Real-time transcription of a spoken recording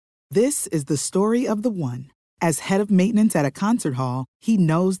This is the story of the one. As head of maintenance at a concert hall, he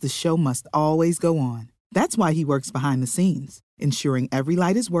knows the show must always go on. That's why he works behind the scenes, ensuring every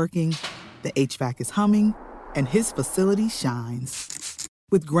light is working, the HVAC is humming, and his facility shines.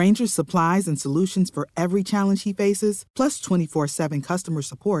 With Grainger's supplies and solutions for every challenge he faces, plus 24/7 customer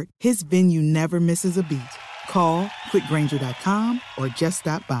support, his venue never misses a beat. Call quickgrainger.com or just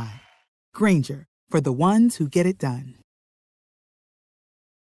stop by. Grainger, for the ones who get it done.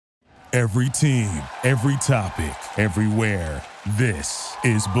 Every team, every topic, everywhere. This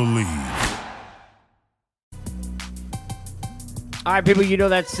is Believe. All right, people, you know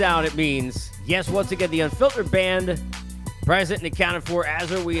that sound. It means, yes, once again, the Unfiltered Band, present and accounted for,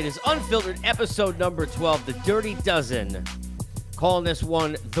 as are we. It is Unfiltered, episode number 12, the Dirty Dozen. Calling this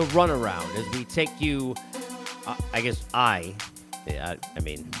one the Runaround, as we take you, maybe I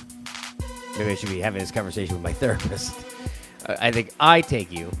should be having this conversation with my therapist. I think I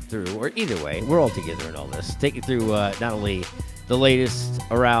take you through, or either way, we're all together in all this, take you through not only the latest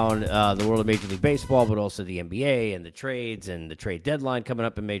around the world of Major League Baseball, but also the NBA and the trades and the trade deadline coming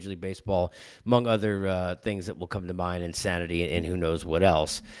up in Major League Baseball, among other things that will come to mind, insanity and who knows what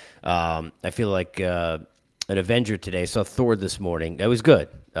else. I feel like an Avenger today. Saw Thor this morning. It was good.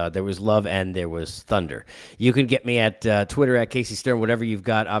 There was love and there was thunder. You can get me at Twitter at Casey Stern. Whatever you've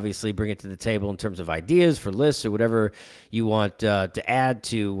got, obviously, bring it to the table in terms of ideas for lists or whatever you want to add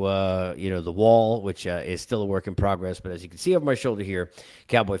to the wall, which is still a work in progress. But as you can see over my shoulder here,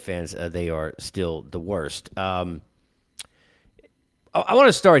 Cowboy fans, they are still the worst. I want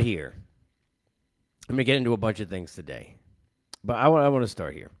to start here. I'm going to get into a bunch of things today, but I want to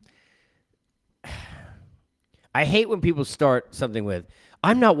start here. I hate when people start something with,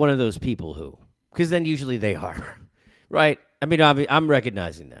 I'm not one of those people who, because then usually they are, right? I mean, I'm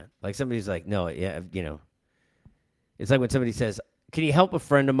recognizing that. Like somebody's like, no, yeah, it's like when somebody says, can you help a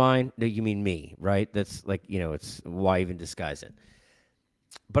friend of mine? No, you mean me, right? That's like, it's why even disguise it?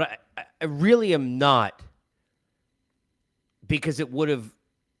 But I really am not, because it would have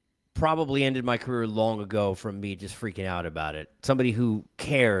probably ended my career long ago from me just freaking out about it. Somebody who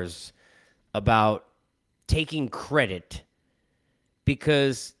cares about taking credit,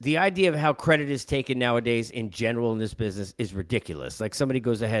 because the idea of how credit is taken nowadays in general in this business is ridiculous. Like somebody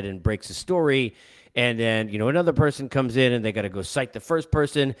goes ahead and breaks a story, and then, another person comes in and they got to go cite the first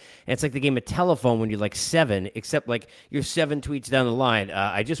person. And it's like the game of telephone when you're like 7, except like you're 7 tweets down the line.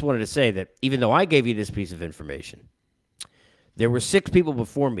 I just wanted to say that even though I gave you this piece of information, there were 6 people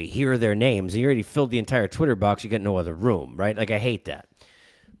before me. Here are their names. And you already filled the entire Twitter box. You got no other room, right? Like I hate that.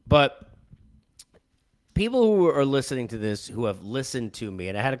 But people who are listening to this, who have listened to me,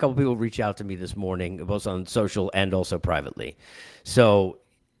 and I had a couple people reach out to me this morning, both on social and also privately. So,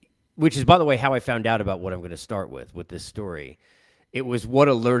 which is, by the way, how I found out about what I'm going to start with this story. It was what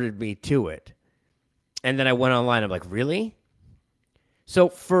alerted me to it. And then I went online. I'm like, really? So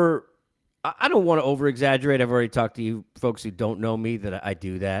I don't want to over-exaggerate. I've already talked to you folks who don't know me that I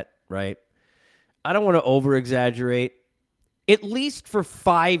do that, right? I don't want to over-exaggerate. At least for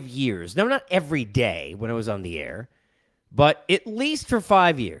 5 years. Now, not every day when I was on the air, but at least for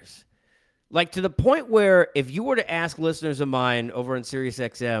 5 years. Like to the point where if you were to ask listeners of mine over on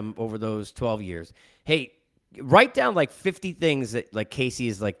SiriusXM over those 12 years, hey, write down like 50 things that like Casey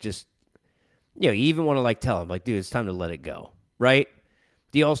is like just, you even want to like tell him, like, dude, it's time to let it go, right?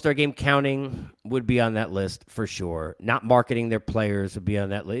 The All-Star game counting would be on that list for sure. Not marketing their players would be on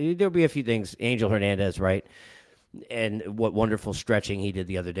that list. There'll be a few things. Angel Hernandez, right? And what wonderful stretching he did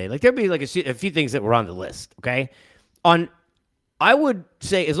the other day. Like there'd be like a few things that were on the list, okay? I would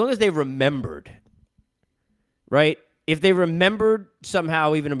say as long as they remembered, right? If they remembered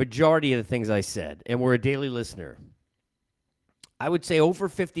somehow even a majority of the things I said and were a daily listener, I would say over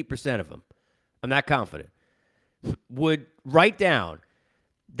 50% of them, I'm not confident, would write down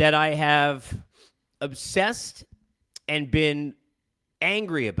that I have obsessed and been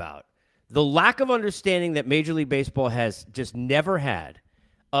angry about the lack of understanding that Major League Baseball has just never had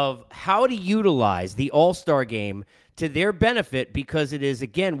of how to utilize the All-Star game to their benefit, because it is,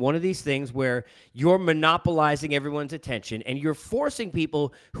 again, one of these things where you're monopolizing everyone's attention and you're forcing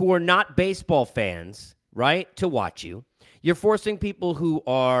people who are not baseball fans, right, to watch you. You're forcing people who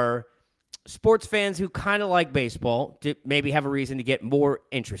are sports fans who kind of like baseball to maybe have a reason to get more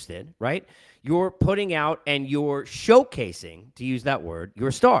interested, right? You're putting out and you're showcasing, to use that word, your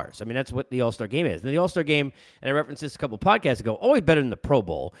stars. I mean, that's what the All-Star game is. And the All-Star game, and I referenced this a couple podcasts ago, always better than the Pro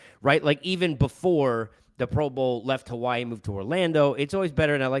Bowl, right? Like even before the Pro Bowl left Hawaii, moved to Orlando, it's always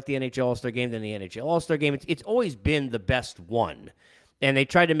better, and I like the NHL All-Star game than the NHL All-Star game. It's always been the best one. and they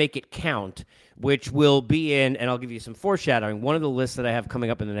tried to make it count, which will be in, and I'll give you some foreshadowing. One of the lists that I have coming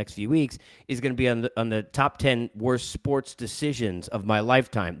up in the next few weeks is going to be on the top 10 worst sports decisions of my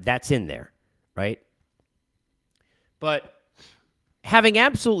lifetime. That's in there, right? But having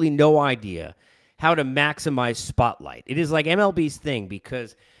absolutely no idea how to maximize spotlight. It is like MLB's thing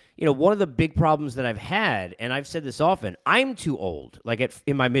because, one of the big problems that I've had, and I've said this often, I'm too old, like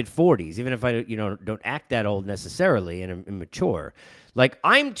in my mid-40s, even if I, don't act that old necessarily and I'm immature. Like,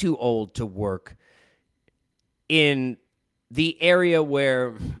 I'm too old to work in the area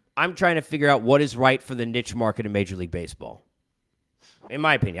where I'm trying to figure out what is right for the niche market in Major League Baseball. In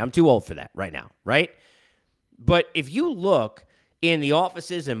my opinion, I'm too old for that right now, right? But if you look in the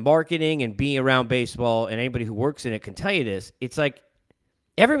offices and marketing and being around baseball, and anybody who works in it can tell you this, it's like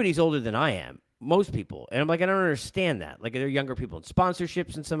everybody's older than I am, most people. And I'm like, I don't understand that. Like, there are younger people in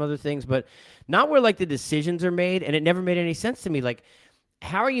sponsorships and some other things, but not where, like, the decisions are made, and it never made any sense to me. Like,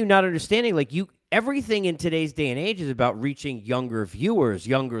 how are you not understanding? Like, everything in today's day and age is about reaching younger viewers,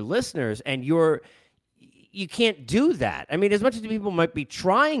 younger listeners, and you can't do that. I mean, as much as people might be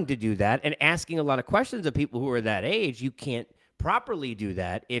trying to do that and asking a lot of questions of people who are that age, you can't properly do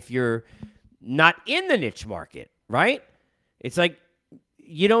that if you're not in the niche market, right? It's like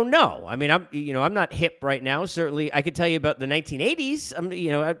you don't know. I mean, I'm not hip right now. Certainly, I could tell you about the 1980s.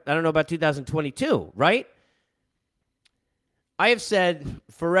 I don't know about 2022, right? I have said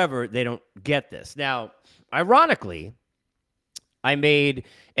forever they don't get this. Now, ironically, I made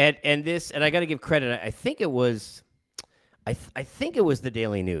and I got to give credit. I think it was the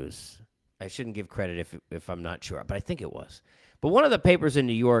Daily News. I shouldn't give credit if I'm not sure, but I think it was. But one of the papers in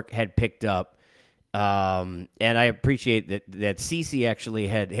New York had picked up, and I appreciate that CeCe actually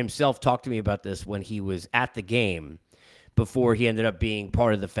had himself talked to me about this when he was at the game before he ended up being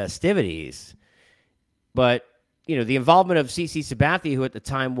part of the festivities. But, the involvement of CeCe Sabathia, who at the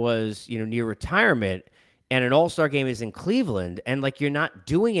time was, near retirement, and an All-Star game is in Cleveland, and, like, you're not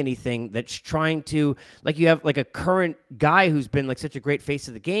doing anything that's trying to, like, you have, like, a current guy who's been, like, such a great face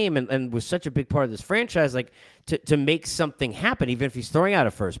of the game and was such a big part of this franchise, like, to make something happen, even if he's throwing out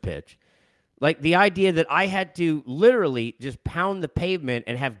a first pitch. Like, the idea that I had to literally just pound the pavement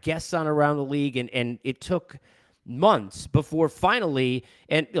and have guests on around the league, and it took months before finally,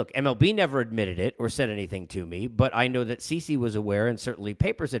 and look, MLB never admitted it or said anything to me, but I know that CeCe was aware, and certainly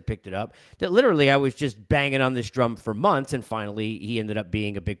papers had picked it up, that literally I was just banging on this drum for months, and finally he ended up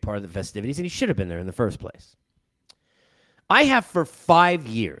being a big part of the festivities, and he should have been there in the first place. I have for 5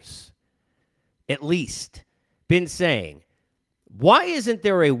 years, at least, been saying, why isn't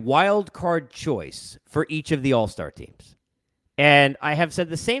there a wild card choice for each of the All-Star teams? And I have said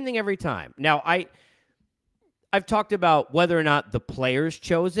the same thing every time. Now, I've talked about whether or not the players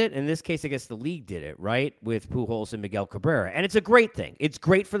chose it. In this case, I guess the league did it, right, with Pujols and Miguel Cabrera. And it's a great thing. It's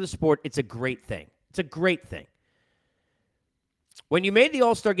great for the sport. It's a great thing. It's a great thing. When you made the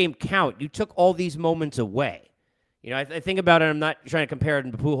All-Star game count, you took all these moments away. I think about it. I'm not trying to compare it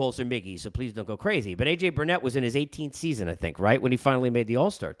to Pujols or Miggy, so please don't go crazy. But A.J. Burnett was in his 18th season, I think, right, when he finally made the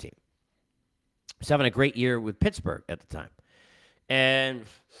All-Star team. He was having a great year with Pittsburgh at the time. And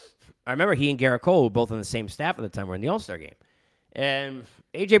I remember he and Garrett Cole, both on the same staff at the time, were in the All-Star game. And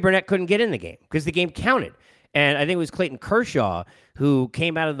A.J. Burnett couldn't get in the game because the game counted. And I think it was Clayton Kershaw who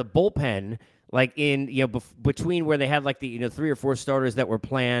came out of the bullpen, like in, between where they had like the, 3 or 4 starters that were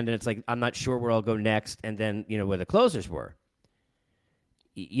planned. And it's like, I'm not sure where I'll go next. And then, where the closers were.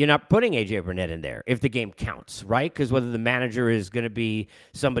 You're not putting A.J. Burnett in there if the game counts, right? Because whether the manager is going to be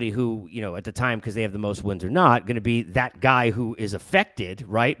somebody who, at the time, because they have the most wins or not, going to be that guy who is affected,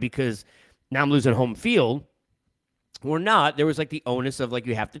 right? Because now I'm losing home field or not. There was like the onus of like,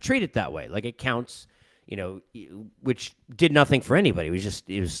 you have to treat it that way. Like it counts, which did nothing for anybody.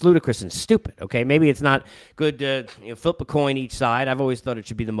 It was ludicrous and stupid. Okay. Maybe it's not good to flip a coin each side. I've always thought it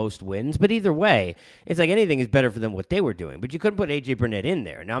should be the most wins, but either way, it's like anything is better for them what they were doing, but you couldn't put AJ Burnett in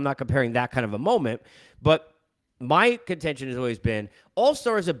there. Now I'm not comparing that kind of a moment, but my contention has always been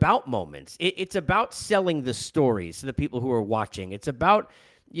All-Star is about moments. It's about selling the stories to the people who are watching. It's about,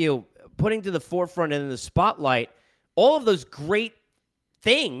 putting to the forefront and in the spotlight all of those great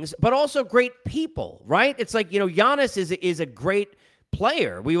things, but also great people, right? It's like, Giannis is a great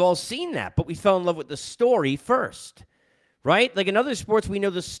player. We've all seen that, but we fell in love with the story first, right? Like in other sports, we know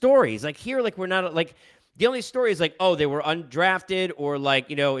the stories. Like here, like we're not like, the only story is like, oh, they were undrafted or like,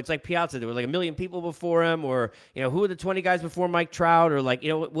 it's like Piazza. There were like 1 million people before him or, who were the 20 guys before Mike Trout or like,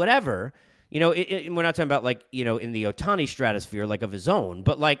 whatever. We're not talking about like, in the Ohtani stratosphere, like of his own,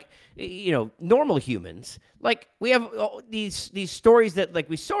 but like, normal humans, like we have these stories that like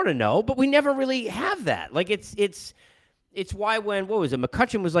we sort of know, but we never really have that. Like it's It's why when, what was it,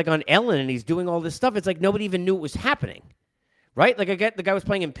 McCutcheon was like on Ellen and he's doing all this stuff, it's like nobody even knew it was happening. Right? Like, I get the guy was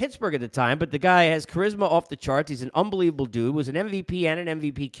playing in Pittsburgh at the time, but the guy has charisma off the charts. He's an unbelievable dude, was an MVP and an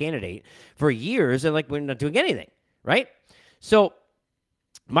MVP candidate for years, and, like, we're not doing anything, right? So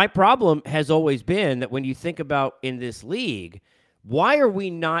my problem has always been that when you think about in this league, why are we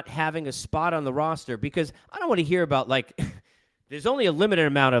not having a spot on the roster? Because I don't want to hear about, like, there's only a limited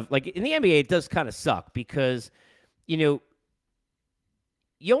amount of, like, in the NBA, it does kind of suck because, you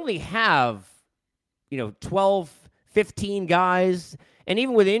only have, 12, 15 guys, and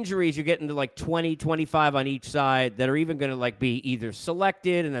even with injuries, you're getting to like 20, 25 on each side that are even going to like be either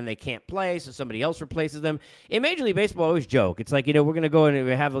selected and then they can't play, so somebody else replaces them. In Major League Baseball, I always joke. It's like, we're going to go and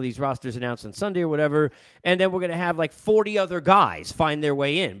have all these rosters announced on Sunday or whatever, and then we're going to have like 40 other guys find their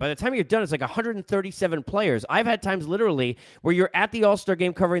way in. By the time you're done, it's like 137 players. I've had times literally where you're at the All-Star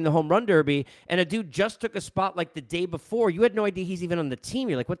game covering the Home Run Derby, and a dude just took a spot like the day before. You had no idea he's even on the team.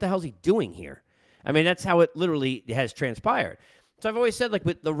 You're like, what the hell's he doing here? I mean, that's how it literally has transpired. So I've always said, like,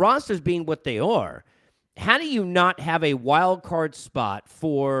 with the rosters being what they are, how do you not have a wild card spot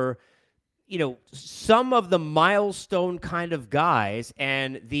for, some of the milestone kind of guys?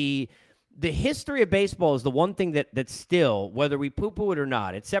 And the history of baseball is the one thing that still, whether we poo-poo it or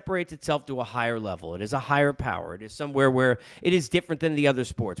not, it separates itself to a higher level. It is a higher power. It is somewhere where it is different than the other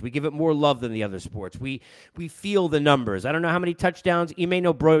sports. We give it more love than the other sports. We feel the numbers. I don't know how many touchdowns. You may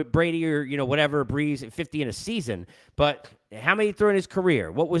know Brady or, whatever, Breeze at 50 in a season, but how many threw in his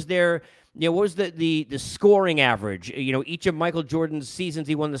career? What was their... what was the scoring average? Each of Michael Jordan's seasons,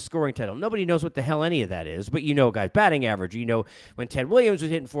 he won the scoring title. Nobody knows what the hell any of that is, but guys, batting average. When Ted Williams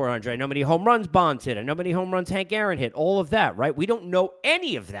was hitting 400. I know how many home runs Bonds hit. I know how many home runs Hank Aaron hit. All of that, right? We don't know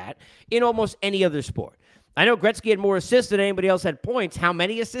any of that in almost any other sport. I know Gretzky had more assists than anybody else had points. How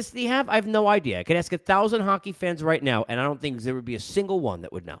many assists did he have? I have no idea. I could ask 1,000 hockey fans right now, and I don't think there would be a single one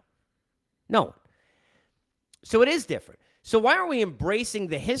that would know. No one. So it is different. So why are we embracing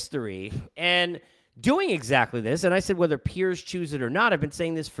the history and doing exactly this? And I said whether peers choose it or not. I've been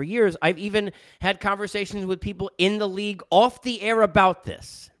saying this for years. I've even had conversations with people in the league off the air about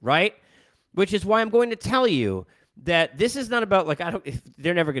this, right? Which is why I'm going to tell you that this is not about, like,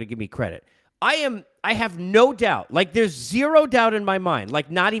 they're never going to give me credit. I have no doubt, like, there's zero doubt in my mind, like,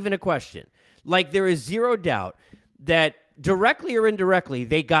 not even a question. Like, there is zero doubt that directly or indirectly,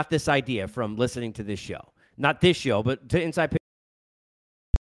 they got this idea from listening to this show. Not this show, but to Inside Pitch.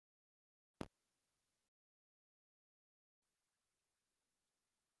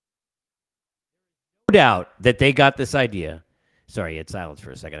 No doubt that they got this idea. Sorry, it's silence for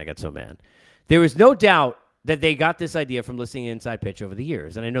a second. I got so mad. There was no doubt that they got this idea from listening to Inside Pitch over the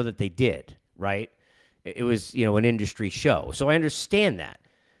years, and I know that they did, right? It was, an industry show, so I understand that.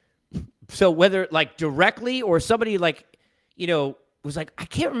 So whether, like, directly or somebody, like, was like, I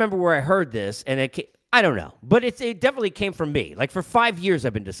can't remember where I heard this, and I don't know, but it definitely came from me. Like, for 5 years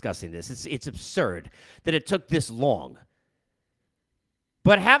I've been discussing this. It's absurd that it took this long.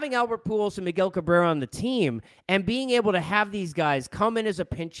 But having Albert Pujols and Miguel Cabrera on the team and being able to have these guys come in as a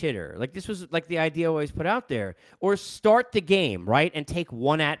pinch hitter, like this was like the idea I always put out there, or start the game, right, and take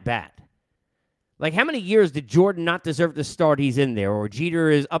one at bat. Like, how many years did Jordan not deserve the start? He's in there, or Jeter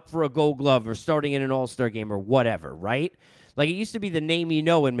is up for a Gold Glove or starting in an All-Star game or whatever, right? Like, it used to be the name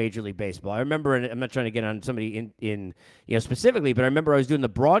in Major League Baseball. I remember, and I'm not trying to get on somebody in specifically, but I remember I was doing the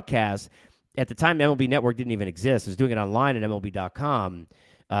broadcast. At the time, MLB Network didn't even exist. I was doing it online at MLB.com.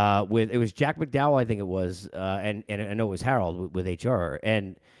 It was Jack McDowell, I think it was, and I know it was Harold with HR.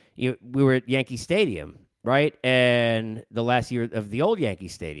 And we were at Yankee Stadium, right? And the last year of the old Yankee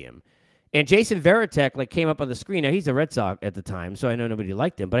Stadium. And Jason Varitek, came up on the screen. Now, he's a Red Sox at the time, so I know nobody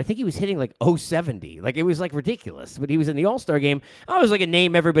liked him. But I think he was hitting, 070. It was, ridiculous. But he was in the All-Star game. I was, a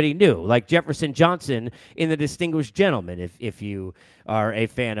name everybody knew, like Jefferson Johnson in The Distinguished Gentleman, if you are a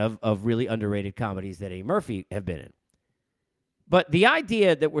fan of really underrated comedies that Eddie Murphy have been in. But the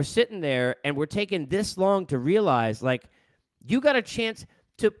idea that we're sitting there and we're taking this long to realize, you got a chance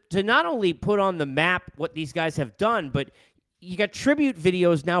to not only put on the map what these guys have done, but you got tribute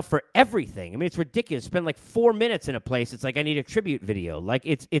videos now for everything. I mean, it's ridiculous. Spend 4 minutes in a place. It's like, I need a tribute video.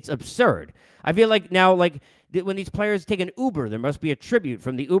 It's absurd. I feel like now, when these players take an Uber, there must be a tribute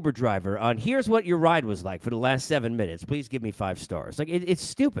from the Uber driver on, here's what your ride was like for the last 7 minutes. Please give me 5 stars. It's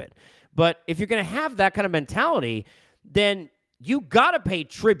stupid. But if you're going to have that kind of mentality, then you got to pay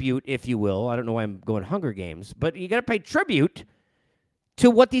tribute, if you will. I don't know why I'm going Hunger Games, but you got to pay tribute to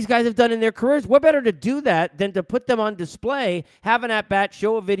what these guys have done in their careers. What better to do that than to put them on display, have an at-bat,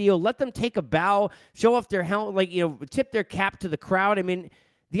 show a video, let them take a bow, show off their helmet, tip their cap to the crowd. I mean,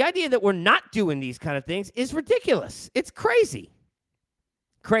 The idea that we're not doing these kind of things is ridiculous. It's crazy.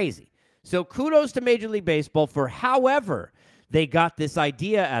 Crazy. So kudos to Major League Baseball for however they got this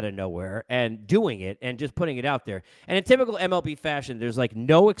idea out of nowhere and doing it and just putting it out there. And in typical MLB fashion, there's like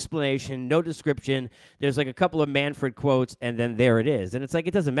no explanation, no description. There's like a couple of Manfred quotes, and then there it is. And it's like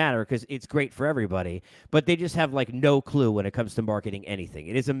it doesn't matter because it's great for everybody, but they just have like no clue when it comes to marketing anything.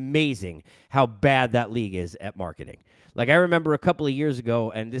 It is amazing how bad that league is at marketing. Like I remember a couple of years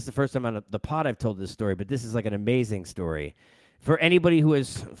ago, and this is the first time on the pod I've told this story, but this is like an amazing story. For anybody who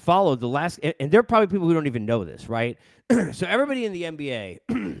has followed the last, and there are probably people who don't even know this, right? So everybody in the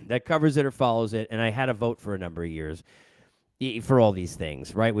NBA that covers it or follows it, and I had a vote for a number of years for all these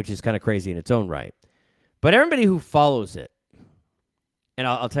things, right? Which is kind of crazy in its own right. But everybody who follows it, and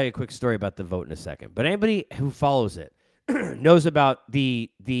I'll tell you a quick story about the vote in a second, but anybody who follows it knows about the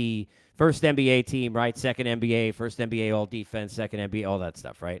first NBA team, right? Second NBA, first NBA all defense, second NBA, all that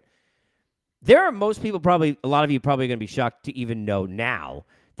stuff, right? There are most people probably, a lot of you probably going to be shocked to even know now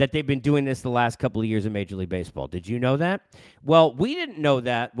that they've been doing this the last couple of years in Major League Baseball. Did you know that? Well, we didn't know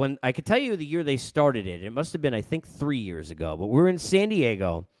that when, I could tell you the year they started it. It must have been, I think, 3 years ago. But we were in San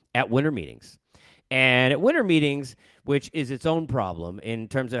Diego at winter meetings. And at winter meetings, which is its own problem in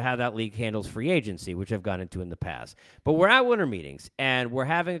terms of how that league handles free agency, which I've gone into in the past. But we're at winter meetings, and we're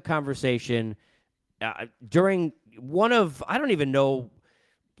having a conversation during one of, I don't even know,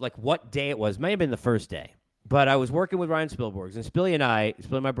 like what day it was. May have been the first day. But I was working with Ryan Spielbergs, and Spilly and I,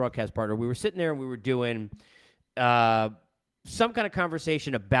 Spilly, my broadcast partner, we were sitting there and we were doing some kind of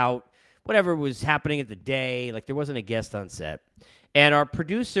conversation about whatever was happening at the day. Like there wasn't a guest on set. And our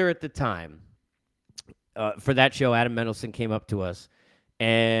producer at the time for that show, Adam Mendelson, came up to us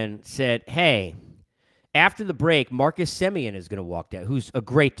and said, hey, after the break, Marcus Semien is going to walk down, who's a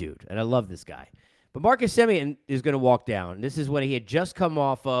great dude, and I love this guy. But Marcus Semien is going to walk down. This is when he had just come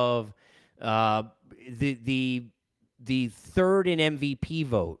off of the third in MVP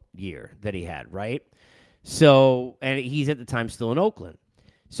vote year that he had, right? So, and he's at the time still in Oakland.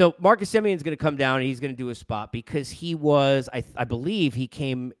 So Marcus Semien's going to come down and he's going to do a spot because he was, I believe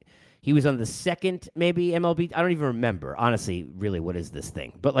he was on the second maybe MLB. I don't even remember, honestly, really, what is this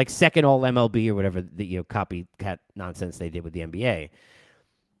thing? But like second all MLB or whatever the copycat nonsense they did with the NBA.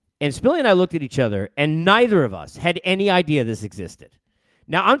 And Spilly and I looked at each other, and neither of us had any idea this existed.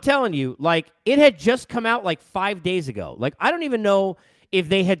 Now, I'm telling you, like, it had just come out like 5 days ago. Like, I don't even know if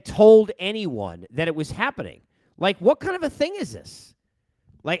they had told anyone that it was happening. Like, what kind of a thing is this?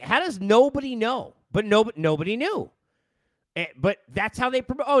 Like, how does nobody know? But nobody knew. But that's how they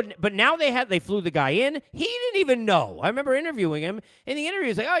but now they flew the guy in. He didn't even know. I remember interviewing him, and the interview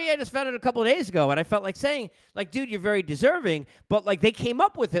was like, oh, yeah, I just found it a couple of days ago. And I felt like saying, like, dude, you're very deserving, but, like, they came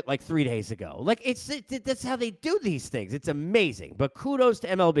up with it, like, 3 days ago. Like, that's how they do these things. It's amazing. But kudos to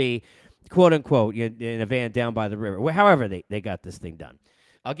MLB, quote, unquote, in a van down by the river. However they got this thing done.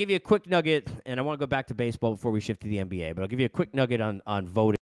 I'll give you a quick nugget, and I want to go back to baseball before we shift to the NBA, but I'll give you a quick nugget on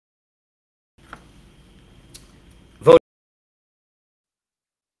voting.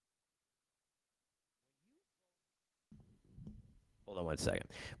 Hold on one second.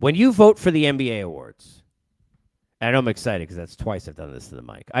 When you vote for the NBA awards, and I know I'm excited because that's twice I've done this to the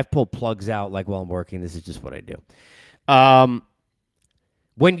mic. I've pulled plugs out like while I'm working. This is just what I do.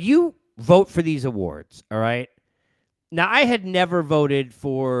 When you vote for these awards, all right? Now, I had never voted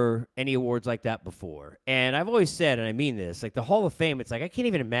for any awards like that before. And I've always said, and I mean this, like the Hall of Fame, it's like I can't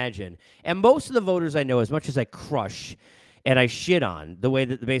even imagine. And most of the voters I know, as much as I crush and I shit on the way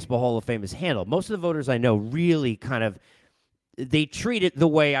that the Baseball Hall of Fame is handled, most of the voters I know really kind of, they treat it the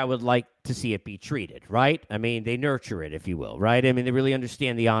way I would like to see it be treated, right? I mean, they nurture it, if you will, right? I mean, they really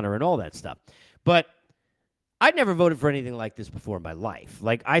understand the honor and all that stuff. But I'd never voted for anything like this before in my life.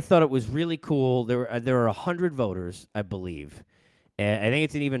 Like, I thought it was really cool. There are 100 voters, I believe. And I think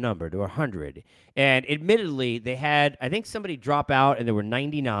it's an even number. There were 100. And admittedly, they had, I think somebody drop out, and there were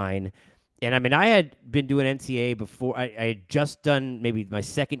 99. And, I mean, I had been doing NCAA before. I had just done maybe my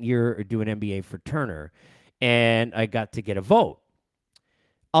second year doing NBA for Turner. And I got to get a vote.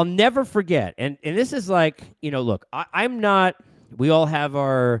 I'll never forget. And this is like, look, I'm not, we all have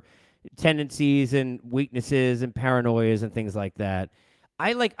our tendencies and weaknesses and paranoias and things like that. I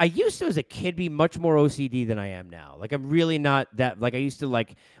used to, as a kid, be much more OCD than I am now. Like, I'm really not that, like, I used to,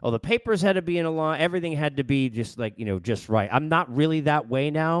 like, the papers had to be in a line. Everything had to be just, like, just right. I'm not really that way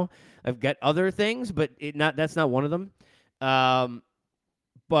now. I've got other things, but that's not one of them.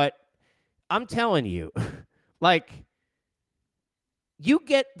 But I'm telling you, like, you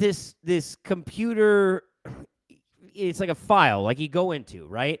get this computer, it's like a file, like you go into,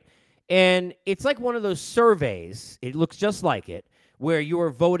 right? And it's like one of those surveys, it looks just like it, where you are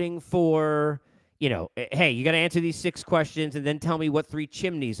voting for, hey, you got to answer these 6 questions and then tell me what 3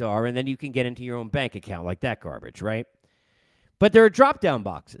 chimneys are, and then you can get into your own bank account, like that garbage, right? But there are drop-down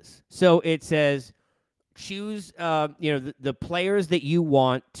boxes. So it says, choose, the players that you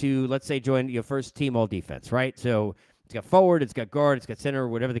want to, let's say, join your first team all defense, right? So it's got forward, it's got guard, it's got center,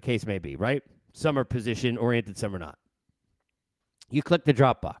 whatever the case may be, right? Some are position-oriented, some are not. You click the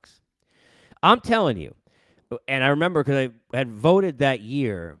drop box. I'm telling you, and I remember because I had voted that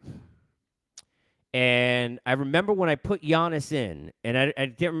year, and I remember when I put Giannis in, and I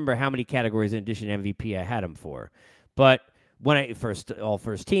didn't remember how many categories in addition to MVP I had him for, but when I all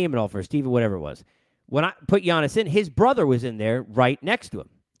first team and all first team, whatever it was, when I put Giannis in, his brother was in there right next to him.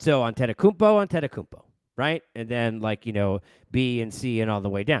 So Antetokounmpo, right? And then B and C and all the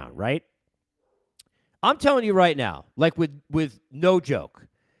way down, right? I'm telling you right now, like with no joke,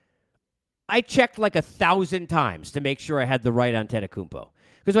 I checked like 1,000 times to make sure I had the right Antetokounmpo.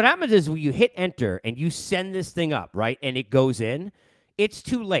 Because what happens is when you hit enter and you send this thing up, right, and it goes in, it's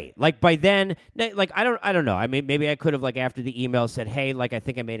too late. Like by then, like I don't know. I mean, maybe I could have after the email said, "Hey, I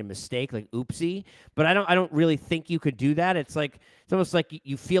think I made a mistake," oopsie. But I don't really think you could do that. It's almost like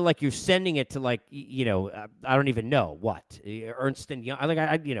you feel like you're sending it to I don't even know what Ernst and Young.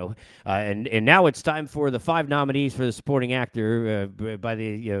 And now it's time for the 5 nominees for the supporting actor by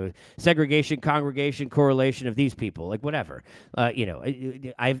the segregation, congregation, correlation of these people, whatever. I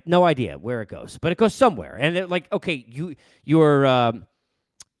have no idea where it goes, but it goes somewhere. And okay,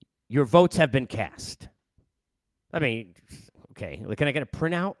 your votes have been cast. I mean, okay. Can I get a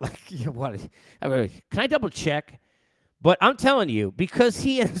printout? What? Can I double check? But I'm telling you, because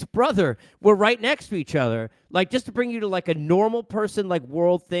he and his brother were right next to each other, just to bring you to a normal person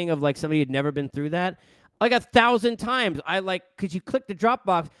world thing of somebody who'd never been through that, 1,000 times could you click the drop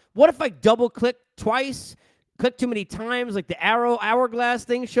box? What if I double click twice? Click too many times, the hourglass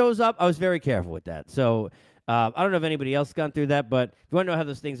thing shows up. I was very careful with that. So I don't know if anybody else has gone through that, but if you want to know how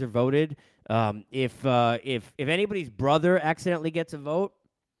those things are voted, if anybody's brother accidentally gets a vote,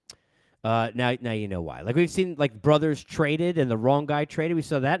 now you know why. We've seen brothers traded and the wrong guy traded. We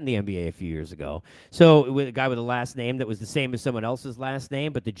saw that in the NBA a few years ago. So with a guy with a last name that was the same as someone else's last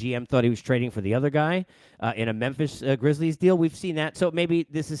name, but the GM thought he was trading for the other guy in a Memphis Grizzlies deal. We've seen that. So maybe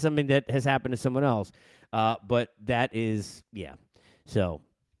this is something that has happened to someone else. But that is, yeah. So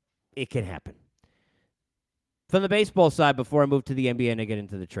it can happen. From the baseball side, before I move to the NBA and I get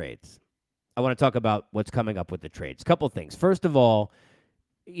into the trades, I want to talk about what's coming up with the trades. A couple things. First of all,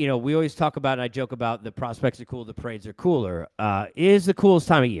 we always talk about, and I joke about, the prospects are cool, the trades are cooler. It is the coolest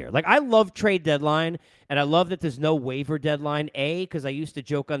time of year. I love trade deadline, and I love that there's no waiver deadline, because I used to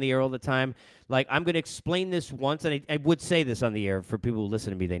joke on the air all the time, I'm going to explain this once, and I would say this on the air. For people who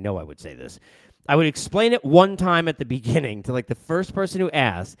listen to me, they know I would say this. I would explain it one time at the beginning to the first person who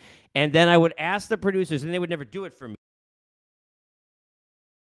asked, and then I would ask the producers, and they would never do it for me.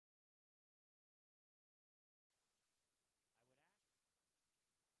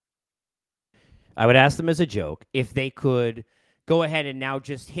 I would ask them as a joke if they could go ahead and now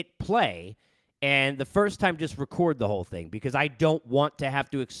just hit play and the first time just record the whole thing, because I don't want to have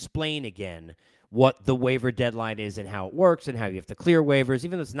to explain again what the waiver deadline is and how it works and how you have to clear waivers.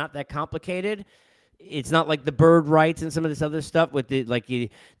 Even though it's not that complicated, it's not like the bird rights and some of this other stuff with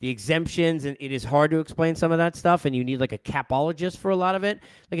the exemptions, and it is hard to explain some of that stuff, and you need a capologist for a lot of it.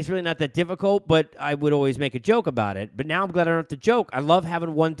 It's really not that difficult, but I would always make a joke about it. But now I'm glad I don't have to joke. I love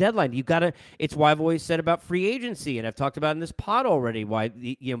having one deadline. It's why I've always said about free agency, and I've talked about in this pod already why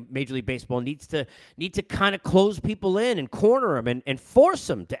Major League Baseball needs to kind of close people in and corner them and force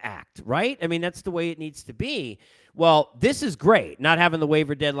them to act, right? I mean, that's the way it needs to be. Well, this is great, not having the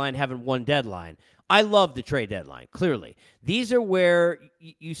waiver deadline, having one deadline. I love the trade deadline, clearly. These are where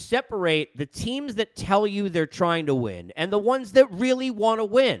you separate the teams that tell you they're trying to win and the ones that really want to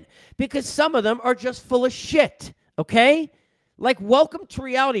win, because some of them are just full of shit, okay? Welcome to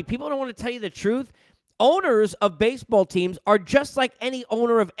reality. People don't want to tell you the truth. Owners of baseball teams are just like any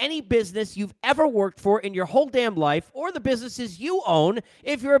owner of any business you've ever worked for in your whole damn life, or the businesses you own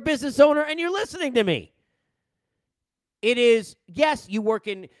if you're a business owner and you're listening to me. It is, yes, you work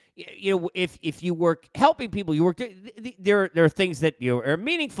in, if you work helping people, you work, there are things that are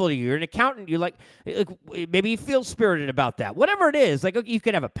meaningful to you. You're an accountant, you're maybe you feel spirited about that. Whatever it is, you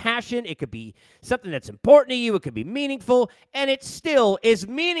could have a passion. It could be something that's important to you. It could be meaningful, and it still is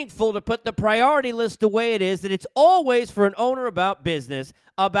meaningful to put the priority list the way it is, that it's always for an owner about business,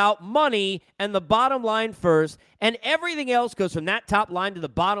 about money, and the bottom line first, and everything else goes from that top line to the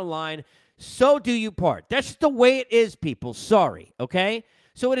bottom line. So do you part. That's just the way it is, people. Sorry, okay?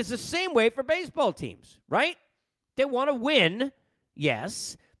 So it is the same way for baseball teams, right? They want to win.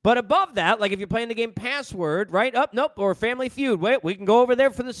 yes. But above that, like if you're playing the game Password, right? Nope, or Family Feud. Wait, we can go over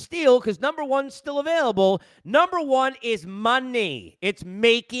there for the steal because number one's still available. Number one is money. It's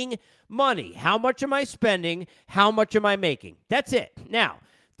making money. How much am I spending? How much am I making? That's it. Now,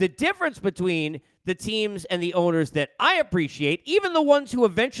 the difference between the teams and the owners that I appreciate, even the ones who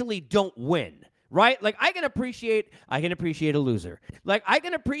eventually don't win, right? Like I can appreciate a loser. Like I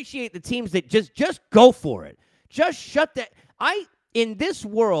can appreciate the teams that just go for it. Just shut that. In this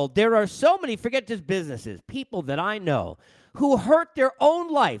world, there are so many, forget just businesses, people that I know who hurt their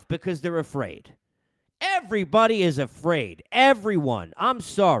own life because they're afraid. Everybody is afraid. Everyone. I'm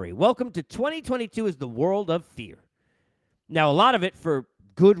sorry. Welcome to 2022 is the world of fear. Now, a lot of it for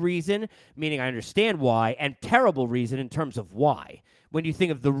good reason, meaning I understand why, and terrible reason in terms of why, when you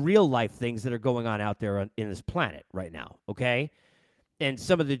think of the real life things that are going on out there in this planet right now, okay? And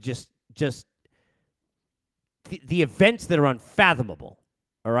some of the just the events that are unfathomable,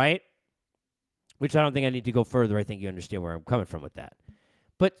 all right? Which I don't think I need to go further. I think you understand where I'm coming from with that.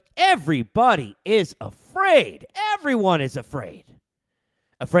 But everybody is afraid. Everyone is afraid.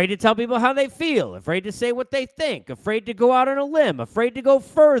 Afraid to tell people how they feel. Afraid to say what they think. Afraid to go out on a limb. Afraid to go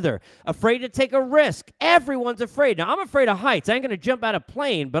further. Afraid to take a risk. Everyone's afraid. Now, I'm afraid of heights. I ain't going to jump out of a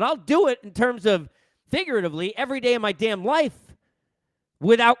plane, but I'll do it in terms of figuratively every day of my damn life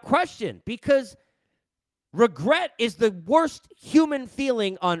without question because regret is the worst human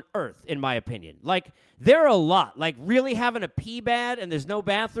feeling on earth, in my opinion. Like, there are a lot. Like, really having a pee bad and there's no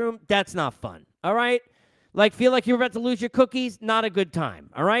bathroom, that's not fun, all right? Like, feel like you're about to lose your cookies, not a good time,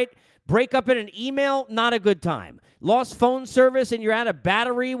 all right? Break up in an email, not a good time. Lost phone service and you're out of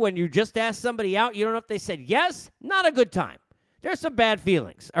battery when you just asked somebody out, you don't know if they said yes, not a good time. There's some bad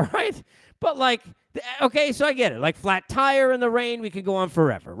feelings, all right? But, like, okay, so I get it. Like, flat tire in the rain, we could go on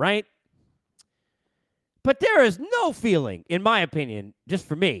forever, right? But there is no feeling, in my opinion, just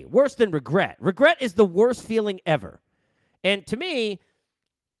for me, worse than regret. Regret is the worst feeling ever. And to me,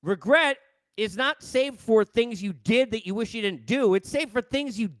 regret is not saved for things you did that you wish you didn't do. It's saved for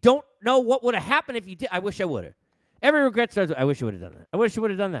things you don't know what would have happened if you did. I wish I would have. Every regret starts with, I wish I would have done that. I wish I would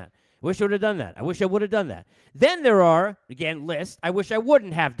have done that. I wish I would have done that. I wish I would have done that. Then there are, again, lists, I wish I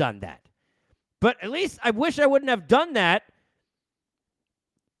wouldn't have done that. But at least I wish I wouldn't have done that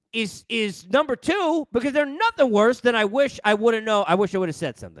is number two, because they're nothing worse than I wish I would have known. I wish I would have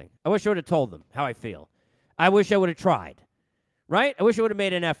said something. I wish I would have told them how I feel. I wish I would have tried, right? I wish I would have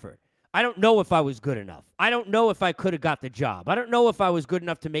made an effort. I don't know if I was good enough. I don't know if I could have got the job. I don't know if I was good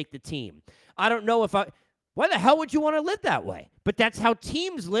enough to make the team. I don't know if why the hell would you want to live that way? But that's how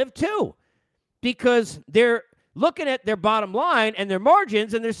teams live too, because they're looking at their bottom line and their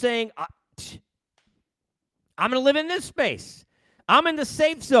margins and they're saying, I'm going to live in this space. I'm in the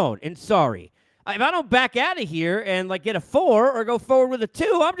safe zone, and sorry. If I don't back out of here and, like, get a 4 or go forward with a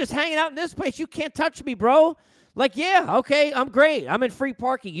 2, I'm just hanging out in this place. You can't touch me, bro. Like, yeah, okay, I'm great. I'm in free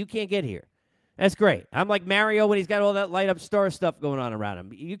parking. You can't get here. That's great. I'm like Mario when he's got all that light-up star stuff going on around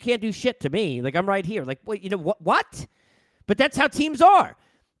him. You can't do shit to me. Like, I'm right here. Like, wait, you know what? But that's how teams are.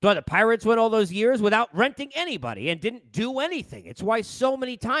 But the Pirates went all those years without renting anybody and didn't do anything. It's why so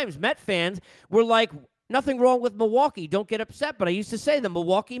many times Met fans were like, nothing wrong with Milwaukee. Don't get upset. But I used to say the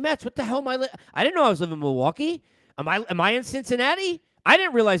Milwaukee Mets. What the hell am I? I didn't know I was living in Milwaukee. Am I in Cincinnati? I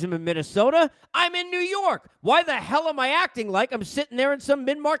didn't realize I'm in Minnesota. I'm in New York. Why the hell am I acting like I'm sitting there in some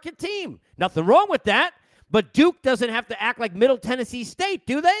mid-market team? Nothing wrong with that. But Duke doesn't have to act like Middle Tennessee State,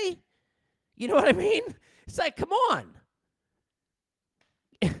 do they? You know what I mean? It's like, come on.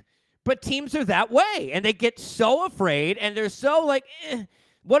 But teams are that way, and they get so afraid, and they're so like,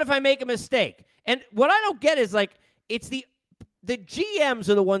 what if I make a mistake? And what I don't get is, like, it's the GMs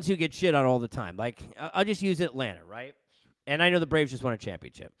are the ones who get shit on all the time. Like, I'll just use Atlanta, right? And I know the Braves just won a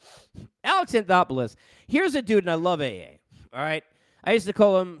championship. Alex Anthopoulos, here's a dude, and I love AA, all right? I used to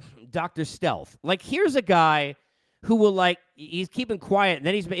call him Dr. Stealth. Like, here's a guy who will, like, he's keeping quiet, and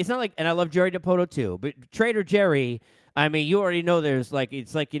then it's not like, and I love Jerry DiPoto too, but Trader Jerry, I mean, you already know there's, like,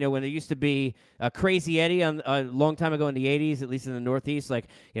 it's like, you know, when there used to be a Crazy Eddie a long time ago in the 80s, at least in the Northeast, like,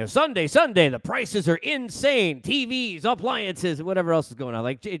 you know, Sunday, the prices are insane, TVs, appliances, and whatever else is going on.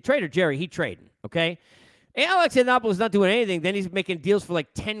 Like, Trader Jerry, he trading, okay? Alex Anthopoulos is not doing anything. Then he's making deals for, like,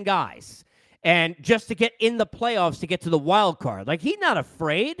 10 guys. And just to get in the playoffs to get to the wild card. Like, he's not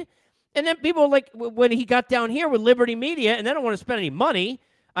afraid. And then people, like, when he got down here with Liberty Media, and they don't want to spend any money,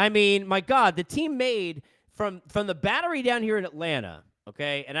 I mean, my God, the team made from the Battery down here in Atlanta,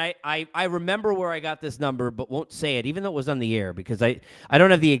 okay? And I remember where I got this number, but won't say it, even though it was on the air, because I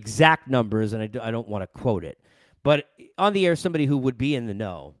don't have the exact numbers, and I don't want to quote it. But on the air, somebody who would be in the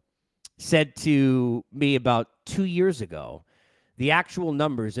know said to me about 2 years ago, the actual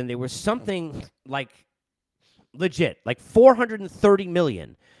numbers, and they were something like legit, like $430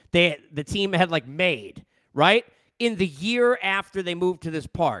 million. The team had like made, right, in the year after they moved to this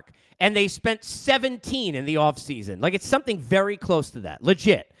park, and they spent 17 in the offseason. Like, it's something very close to that,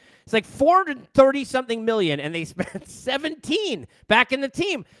 legit. It's like 430 something million, and they spent 17 back in the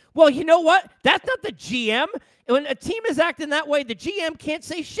team. Well, you know what? That's not the GM. When a team is acting that way, the GM can't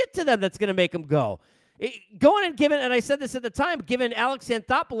say shit to them that's going to make them go. Going and giving, and I said this at the time, giving Alex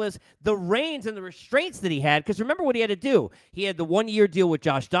Anthopoulos the reins and the restraints that he had, because remember what he had to do. He had the 1-year deal with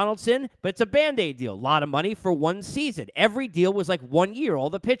Josh Donaldson, but it's a Band-Aid deal. A lot of money for one season. Every deal was like 1 year. All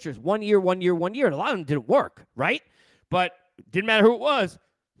the pitchers, 1 year, 1 year, 1 year. And a lot of them didn't work, right? But didn't matter who it was.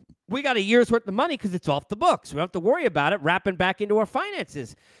 We got a year's worth of money because it's off the books. We don't have to worry about it wrapping back into our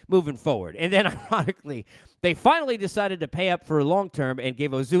finances moving forward. And then, ironically, they finally decided to pay up for long-term and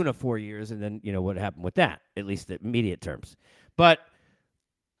gave Ozuna 4 years, and then, you know, what happened with that, at least in immediate terms. But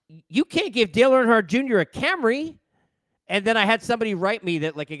you can't give Dale Earnhardt Jr. a Camry. And then I had somebody write me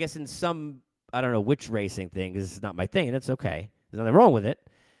that, like, I guess in some, I don't know which racing thing, because it's not my thing, and that's okay. There's nothing wrong with it.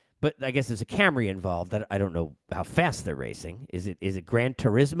 But I guess there's a Camry involved. That I don't know how fast they're racing. Is it Gran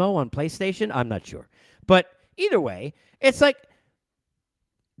Turismo on PlayStation? I'm not sure. But either way, it's like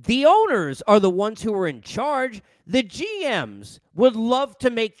the owners are the ones who are in charge. The GMs would love to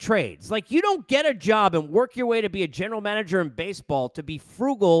make trades. Like, you don't get a job and work your way to be a general manager in baseball to be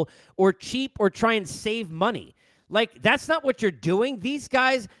frugal or cheap or try and save money. Like, that's not what you're doing. These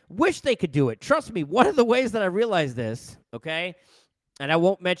guys wish they could do it. Trust me, one of the ways that I realized this, okay, and I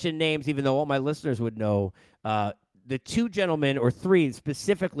won't mention names, even though all my listeners would know, the two gentlemen, or three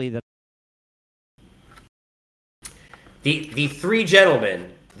specifically, that the three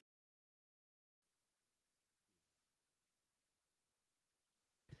gentlemen,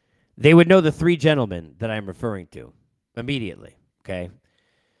 they would know the three gentlemen that I'm referring to immediately, okay?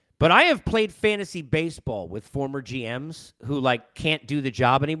 But I have played fantasy baseball with former GMs who, like, can't do the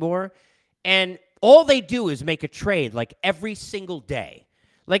job anymore, and all they do is make a trade, like, every single day.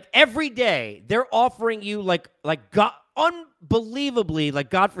 Like, every day, they're offering you, like God, unbelievably,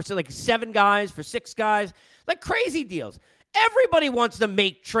 like, God forbid, like 7 guys for 6 guys, like crazy deals. Everybody wants to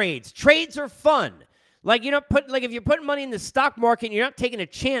make trades. Trades are fun. Like, you're not putting, like, if you're putting money in the stock market and you're not taking a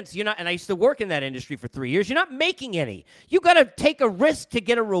chance, you're not, and I used to work in that industry for 3 years, you're not making any. You got to take a risk to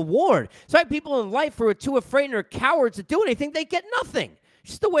get a reward. So I have people in life who are too afraid and are cowards to do anything, they get nothing.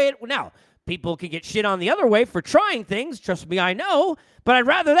 Just the way it, now, people can get shit on the other way for trying things. Trust me, I know. But I'd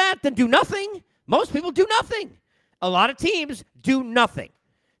rather that than do nothing. Most people do nothing. A lot of teams do nothing.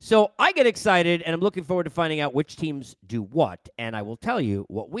 So I get excited, and I'm looking forward to finding out which teams do what. And I will tell you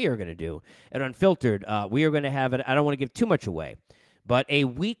what we are going to do at Unfiltered. We are going to have it. I don't want to give too much away, but a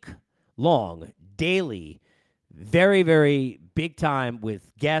week-long, daily, very, very big time with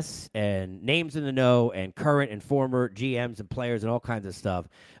guests and names in the know and current and former GMs and players and all kinds of stuff.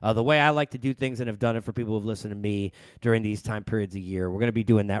 The way I like to do things and have done it for people who've listened to me during these time periods a year, we're going to be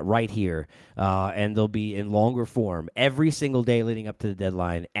doing that right here, and they'll be in longer form every single day leading up to the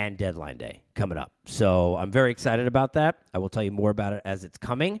deadline and deadline day coming up. So I'm very excited about that. I will tell you more about it as it's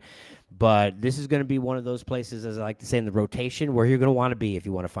coming. But this is going to be one of those places, as I like to say, in the rotation where you're going to want to be if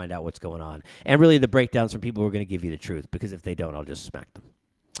you want to find out what's going on. And really the breakdowns from people who are going to give you the truth, because if they don't, I'll just smack them.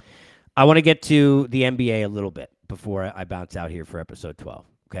 I want to get to the NBA a little bit before I bounce out here for episode 12,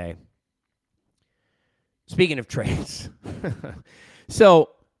 okay? Speaking of trades. So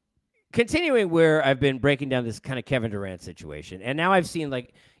continuing where I've been breaking down this kind of Kevin Durant situation, and now I've seen,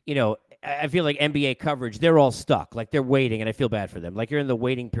 like, you know, I feel like NBA coverage, they're all stuck. Like, they're waiting, and I feel bad for them. Like, you're in the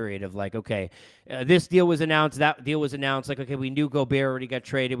waiting period of, like, okay, this deal was announced, that deal was announced. Like, okay, we knew Gobert already got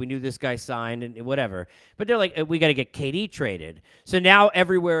traded. We knew this guy signed and whatever. But they're like, we got to get KD traded. So now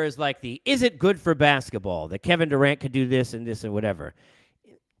everywhere is like is it good for basketball that Kevin Durant could do this and whatever?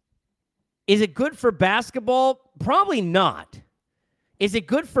 Is it good for basketball? Probably not. Is it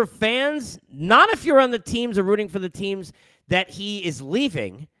good for fans? Not if you're on the teams or rooting for the teams that he is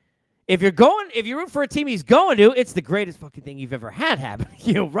leaving. If you're root for a team he's going to, it's the greatest fucking thing you've ever had happen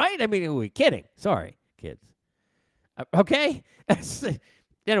to you, right? I mean, who are we kidding? Sorry, kids. Okay?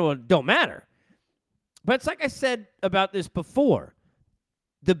 Don't matter. But it's like I said about this before.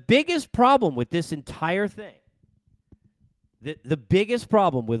 The biggest problem with this entire thing, the biggest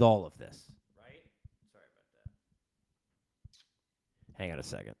problem with all of this, right? Sorry about that. Hang on a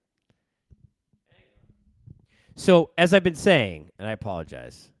second. So, as I've been saying, and I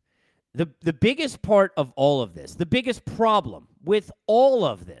apologize, the biggest part of all of this, the biggest problem with all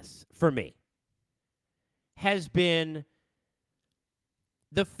of this for me has been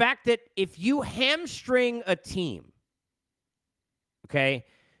the fact that if you hamstring a team okay?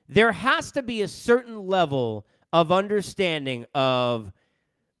 There has to be a certain level of understanding of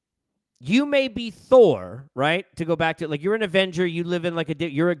you may be Thor, right? To go back to, like, you're an Avenger. You live in, like,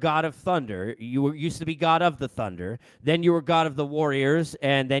 you're a god of thunder. You used to be god of the thunder. Then you were god of the warriors.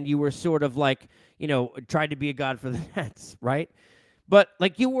 And then you were sort of like, tried to be a god for the Nets, right? But,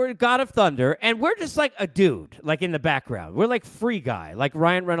 like, you were a god of thunder. And we're just like a dude, like, in the background. We're like Free Guy, like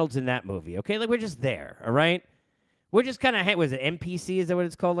Ryan Reynolds in that movie, okay? Like, we're just there, all right? We're just kind of, was it NPC? Is that what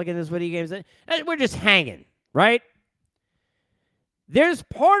it's called, like, in those video games? We're just hanging, right? There's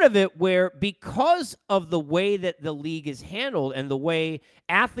part of it where, because of the way that the league is handled and the way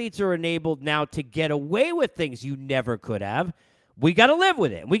athletes are enabled now to get away with things you never could have, we got to live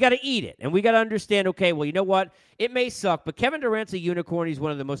with it. We got to eat it. And we got to understand, okay, well, you know what? It may suck, but Kevin Durant's a unicorn. He's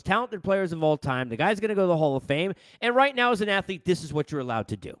one of the most talented players of all time. The guy's going to go to the Hall of Fame. And right now, as an athlete, this is what you're allowed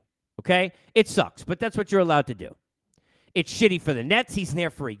to do, okay? It sucks, but that's what you're allowed to do. It's shitty for the Nets. He's there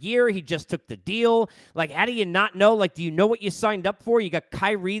for a year. He just took the deal. Like, how do you not know? Like, do you know what you signed up for? You got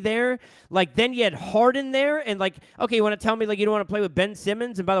Kyrie there. Like, then you had Harden there. And, like, okay, you want to tell me, like, you don't want to play with Ben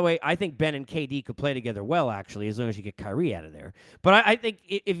Simmons? And, by the way, I think Ben and KD could play together well, actually, as long as you get Kyrie out of there. But I think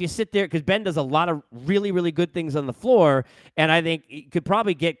if you sit there, because Ben does a lot of really, really good things on the floor, and I think he could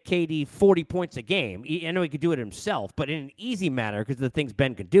probably get KD 40 points a game. I know he could do it himself, but in an easy manner, because of the things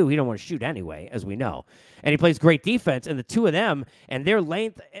Ben could do, he don't want to shoot anyway, as we know. And he plays great defense, and the two of them and their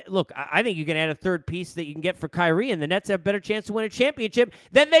length. Look, I think you can add a third piece that you can get for Kyrie, and the Nets have a better chance to win a championship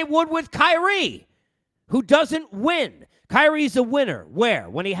than they would with Kyrie, who doesn't win. Kyrie's a winner.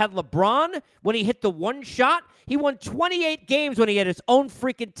 Where? When he had LeBron, when he hit the one shot, he won 28 games when he had his own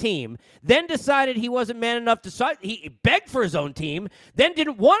freaking team, then decided he wasn't man enough to he begged for his own team, then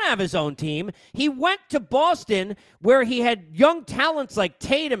didn't want to have his own team. He went to Boston where he had young talents like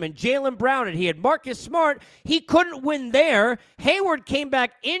Tatum and Jaylen Brown, and he had Marcus Smart. He couldn't win there. Hayward came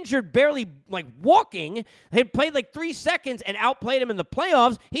back injured, barely like walking. They played like 3 seconds and outplayed him in the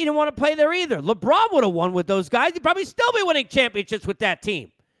playoffs. He didn't want to play there either. LeBron would have won with those guys. He'd probably still be winning championships with that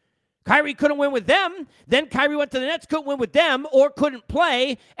team. Kyrie couldn't win with them. Then Kyrie went to the Nets, couldn't win with them, or couldn't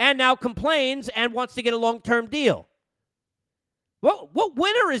play, and now complains and wants to get a long-term deal. What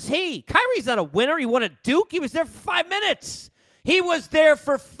winner is he? Kyrie's not a winner. He won at Duke. He was there for 5 minutes. He was there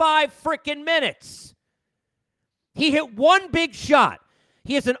for 5 freaking minutes. He hit one big shot.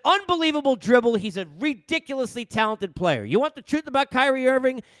 He has an unbelievable dribble. He's a ridiculously talented player. You want the truth about Kyrie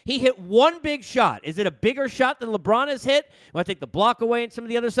Irving? He hit one big shot. Is it a bigger shot than LeBron has hit? You want to take the block away and some of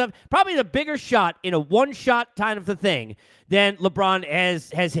the other stuff? Probably the bigger shot in a one-shot kind of the thing than LeBron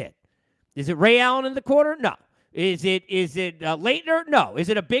has hit. Is it Ray Allen in the corner? No. Is it Leitner? No. Is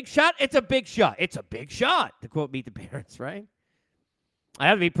it a big shot? It's a big shot. It's a big shot, to quote Meet the Parents, right? I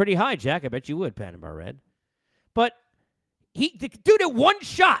have to be pretty high, Jack. I bet you would, Panama Red. But the dude at one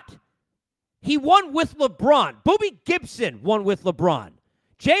shot. He won with LeBron. Boobie Gibson won with LeBron.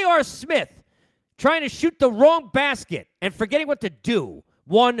 J.R. Smith, trying to shoot the wrong basket and forgetting what to do,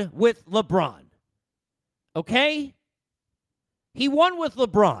 won with LeBron. Okay? He won with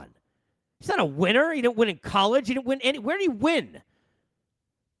LeBron. He's not a winner. He didn't win in college. He didn't win any. Where did he win?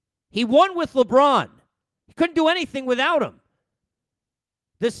 He won with LeBron. He couldn't do anything without him.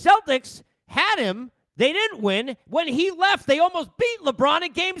 The Celtics had him. They didn't win. When he left, they almost beat LeBron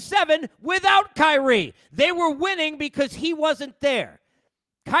in Game 7 without Kyrie. They were winning because he wasn't there.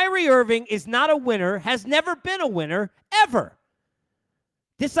 Kyrie Irving is not a winner, has never been a winner, ever.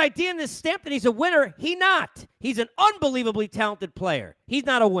 This idea and this stamp that he's a winner, he's not. He's an unbelievably talented player. He's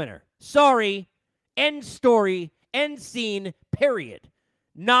not a winner. Sorry. End story. End scene. Period.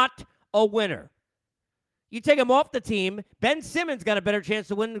 Not a winner. You take him off the team, Ben Simmons got a better chance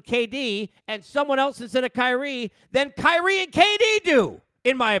to win than KD, and someone else instead of Kyrie than Kyrie and KD do,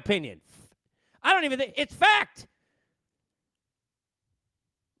 in my opinion. I don't even think it's fact.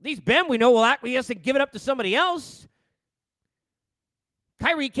 At least Ben, we know, will acquiesce and give it up to somebody else.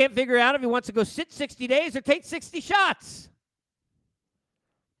 Kyrie can't figure out if he wants to go sit 60 days or take 60 shots.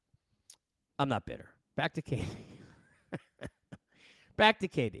 I'm not bitter. Back to KD. Back to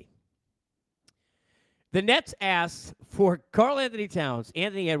KD. The Nets asked for Karl Anthony Towns,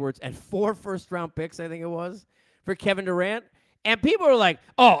 Anthony Edwards, and 4 first-round picks, I think it was, for Kevin Durant. And people are like,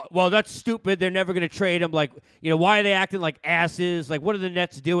 oh, well, that's stupid. They're never going to trade him. Like, why are they acting like asses? Like, what are the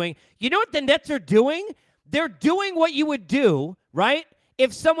Nets doing? You know what the Nets are doing? They're doing what you would do, right?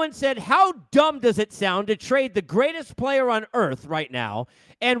 If someone said, how dumb does it sound to trade the greatest player on earth right now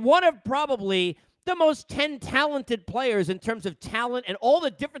and one of probably the most 10 talented players in terms of talent and all the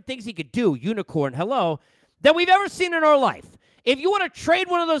different things he could do, unicorn, hello, that we've ever seen in our life. If you want to trade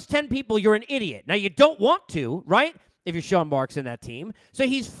one of those 10 people, you're an idiot. Now, you don't want to, right? if you're Sean Marks in that team. So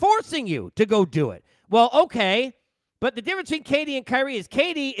he's forcing you to go do it. Well, okay, but the difference between KD and Kyrie is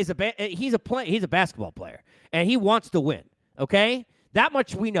KD is he's a basketball player, and he wants to win, okay? That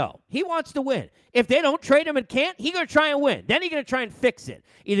much we know. He wants to win. If they don't trade him and can't, he's going to try and win. Then he's going to try and fix it.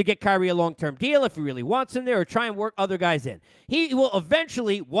 Either get Kyrie a long-term deal if he really wants him there or try and work other guys in. He will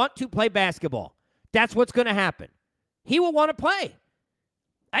eventually want to play basketball. That's what's going to happen. He will want to play.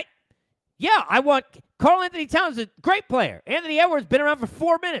 I want Karl Anthony Towns, a great player. Anthony Edwards been around for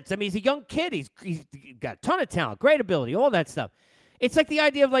 4 minutes. I mean, he's a young kid. He's got a ton of talent, great ability, all that stuff. It's like the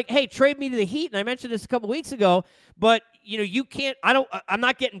idea of like, hey, trade me to the Heat, and I mentioned this a couple weeks ago, but you can't. I'm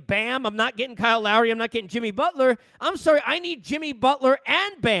not getting Bam. I'm not getting Kyle Lowry. I'm not getting Jimmy Butler. I'm sorry, I need Jimmy Butler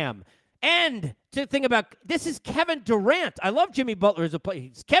and Bam. And to think about, this is Kevin Durant. I love Jimmy Butler as a player.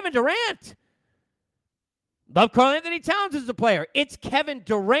 It's Kevin Durant. Love Karl Anthony Towns as a player. It's Kevin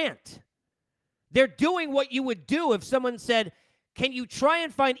Durant. They're doing what you would do if someone said, can you try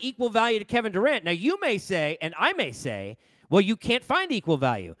and find equal value to Kevin Durant? Now, you may say, and I may say, well, you can't find equal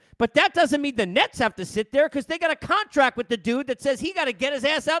value. But that doesn't mean the Nets have to sit there because they got a contract with the dude that says he got to get his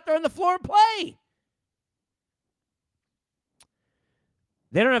ass out there on the floor and play.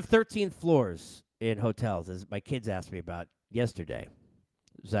 They don't have 13 floors in hotels, as my kids asked me about yesterday.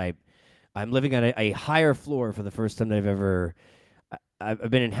 So I'm living on a higher floor for the first time that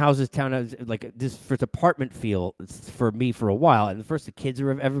I've been in houses, townhouses, like this first apartment feel for me for a while, and the first the kids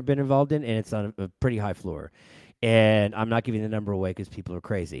have ever been involved in, and it's on a pretty high floor. And I'm not giving the number away because people are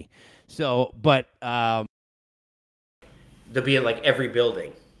crazy. So, but there'll be in like every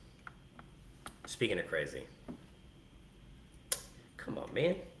building. Speaking of crazy. Come on,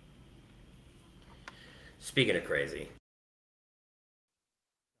 man. Speaking of crazy.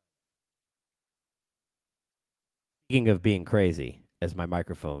 Speaking of being crazy, as my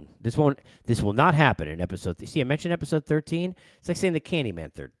microphone. This will not happen in episode. See, I mentioned episode 13. It's like saying the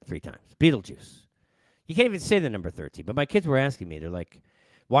Candyman three times. Beetlejuice. You can't even say the number 13. But my kids were asking me. They're like,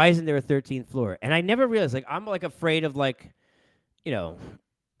 "Why isn't there a 13th floor?" And I never realized. Like, I'm like afraid of like,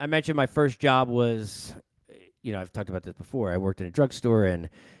 I mentioned my first job was, I've talked about this before. I worked in a drugstore, and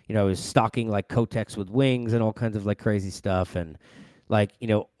I was stocking like Kotex with wings and all kinds of like crazy stuff, and like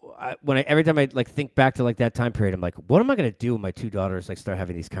every time I like think back to like that time period, I'm like, what am I gonna do when my two daughters like start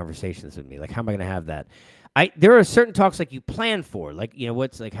having these conversations with me? Like, how am I gonna have that? There are certain talks like you plan for, like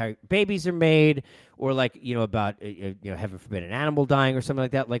what's like how babies are made, or like about heaven forbid an animal dying or something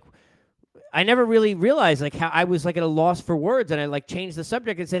like that. Like, I never really realized like how I was like at a loss for words, and I like changed the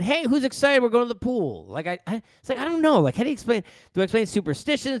subject and said, "Hey, who's excited? We're going to the pool." Like it's like I don't know. Like, how do you explain? Do I explain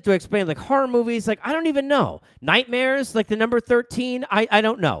superstitions? Do I explain like horror movies? Like, I don't even know. Nightmares, like the number 13. I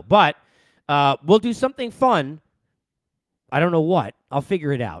don't know, but we'll do something fun. I don't know what. I'll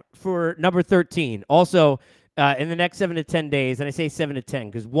figure it out for number 13. Also, in the next 7 to 10 days, and I say 7 to 10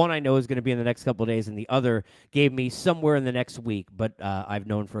 because one I know is going to be in the next couple of days, and the other gave me somewhere in the next week, but I've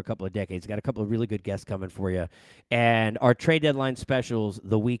known for a couple of decades. Got a couple of really good guests coming for you. And our trade deadline specials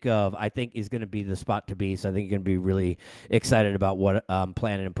the week of, I think, is going to be the spot to be. So I think you're going to be really excited about what I'm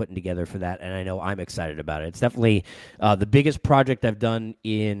planning and putting together for that, and I know I'm excited about it. It's definitely the biggest project I've done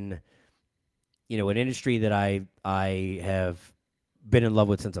in an industry that I have been in love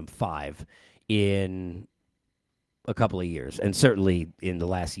with since I'm 5 in a couple of years, and certainly in the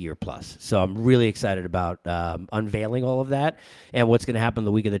last year plus. So I'm really excited about unveiling all of that and what's going to happen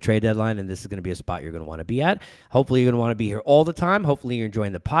the week of the trade deadline, and this is going to be a spot you're going to want to be at. Hopefully you're going to want to be here all the time. Hopefully you're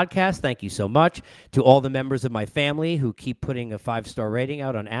enjoying the podcast. Thank you so much to all the members of my family who keep putting a 5-star rating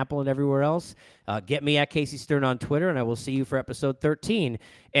out on Apple and everywhere else. Get me at Casey Stern on Twitter, and I will see you for episode 13.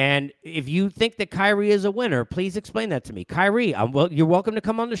 And if you think that Kyrie is a winner, please explain that to me. Kyrie, you're welcome to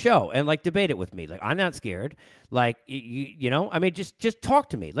come on the show and like debate it with me. Like, I'm not scared. Like, I mean, just talk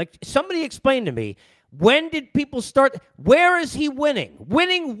to me. Like, somebody explain to me, when did people start? Where is he winning?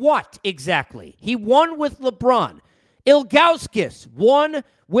 Winning what exactly? He won with LeBron. Ilgauskas won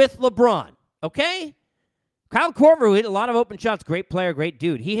with LeBron. Okay? Kyle Korver, who hit a lot of open shots, great player, great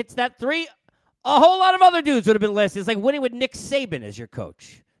dude. He hits that three. A whole lot of other dudes would have been listed. It's like winning with Nick Saban as your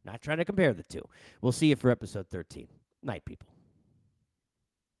coach. Not trying to compare the two. We'll see you for episode 13. Night, people.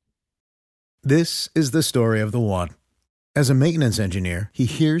 This is the story of the one. As a maintenance engineer, he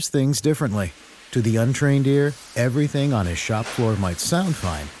hears things differently. To the untrained ear, everything on his shop floor might sound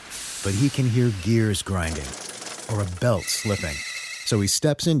fine, but he can hear gears grinding or a belt slipping. So he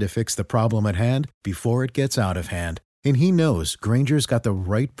steps in to fix the problem at hand before it gets out of hand. And he knows Grainger's got the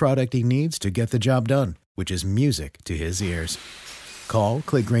right product he needs to get the job done, which is music to his ears. Call,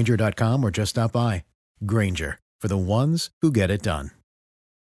 click Grainger.com, or just stop by. Grainger, for the ones who get it done.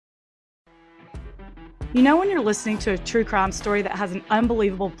 You know when you're listening to a true crime story that has an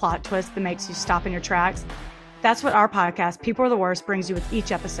unbelievable plot twist that makes you stop in your tracks? That's what our podcast, People Are the Worst, brings you with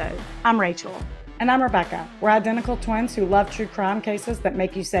each episode. I'm Rachel. And I'm Rebecca. We're identical twins who love true crime cases that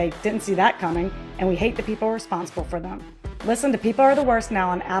make you say, didn't see that coming, and we hate the people responsible for them. Listen to People Are the Worst now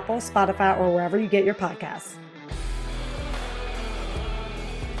on Apple, Spotify, or wherever you get your podcasts.